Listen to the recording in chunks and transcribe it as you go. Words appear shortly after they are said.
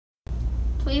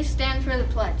Please stand for the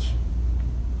pledge.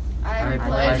 I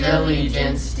pledge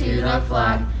allegiance to the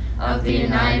flag of the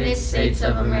United States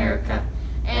of America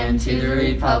and to the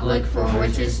republic for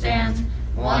which it stands,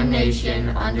 one nation,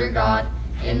 under God,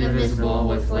 indivisible,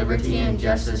 with liberty and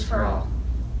justice for all.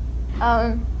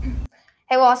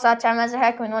 Hey, Wasatch, I'm Ezra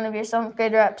Heckman, one of your 7th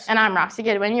grade reps. And I'm Roxy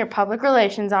Goodwin, your public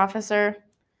relations officer.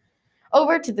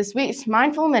 Over to this week's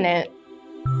Mindful Minute.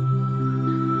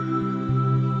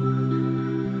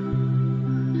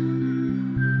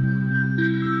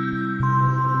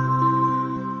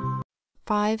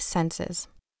 Five senses.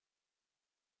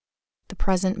 The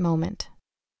present moment.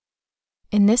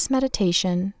 In this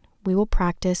meditation, we will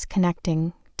practice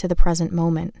connecting to the present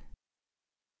moment.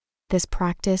 This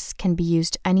practice can be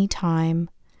used anytime,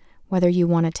 whether you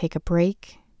want to take a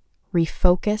break,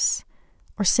 refocus,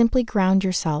 or simply ground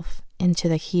yourself into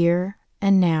the here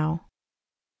and now.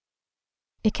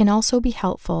 It can also be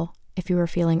helpful if you are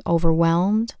feeling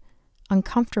overwhelmed,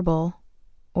 uncomfortable,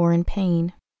 or in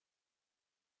pain.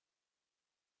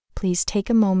 Please take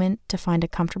a moment to find a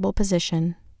comfortable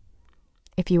position.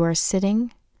 If you are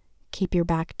sitting, keep your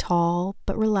back tall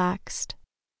but relaxed.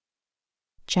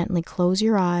 Gently close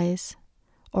your eyes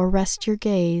or rest your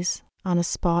gaze on a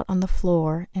spot on the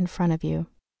floor in front of you.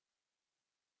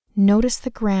 Notice the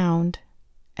ground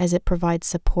as it provides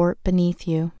support beneath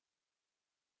you.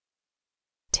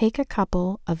 Take a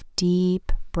couple of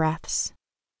deep breaths,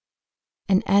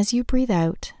 and as you breathe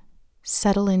out,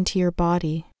 settle into your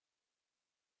body,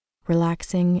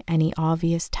 relaxing any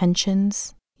obvious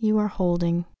tensions you are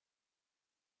holding.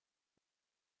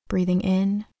 Breathing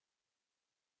in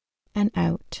and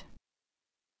out,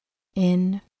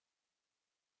 in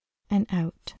and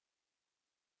out.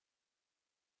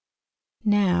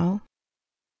 Now,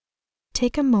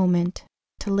 take a moment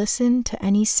to listen to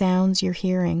any sounds you're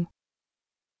hearing.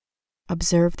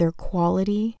 Observe their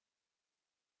quality,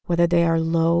 whether they are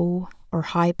low or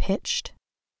high-pitched,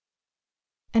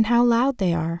 and how loud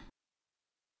they are.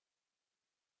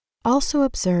 Also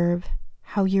observe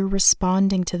how you're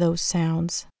responding to those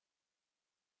sounds.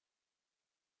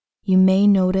 You may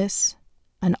notice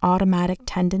an automatic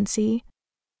tendency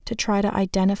to try to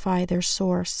identify their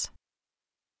source.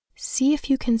 See if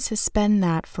you can suspend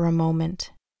that for a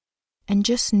moment and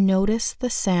just notice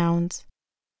the sounds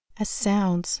as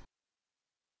sounds.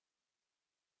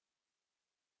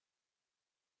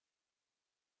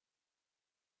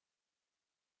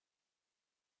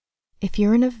 If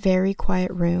you're in a very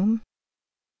quiet room,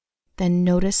 then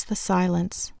notice the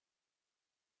silence.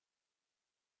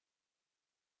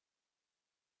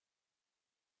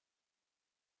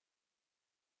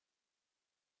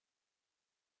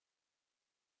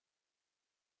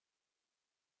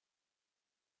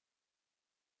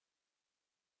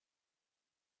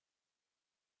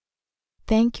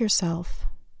 Thank yourself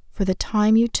for the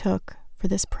time you took for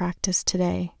this practice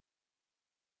today.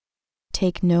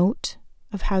 Take note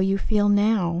of how you feel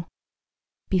now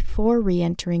before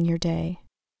re-entering your day,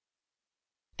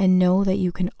 and know that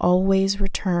you can always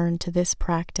return to this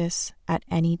practice at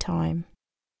any time.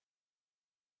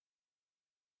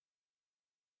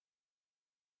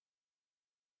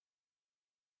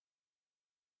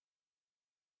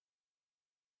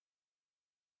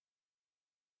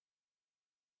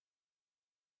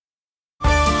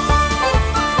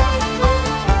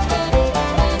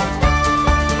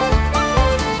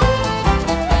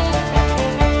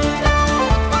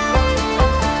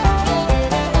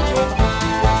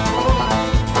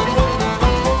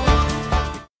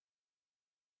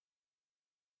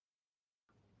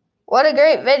 What a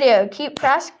great video. Keep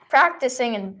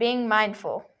practicing and being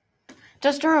mindful.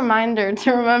 Just a reminder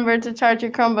to remember to charge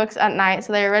your Chromebooks at night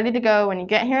so they are ready to go when you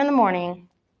get here in the morning.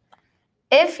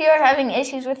 If you are having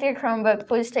issues with your Chromebook,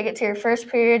 please take it to your first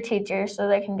period teacher so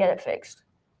they can get it fixed.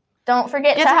 Don't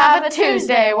forget to have a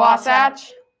Tuesday,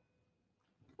 Wasatch.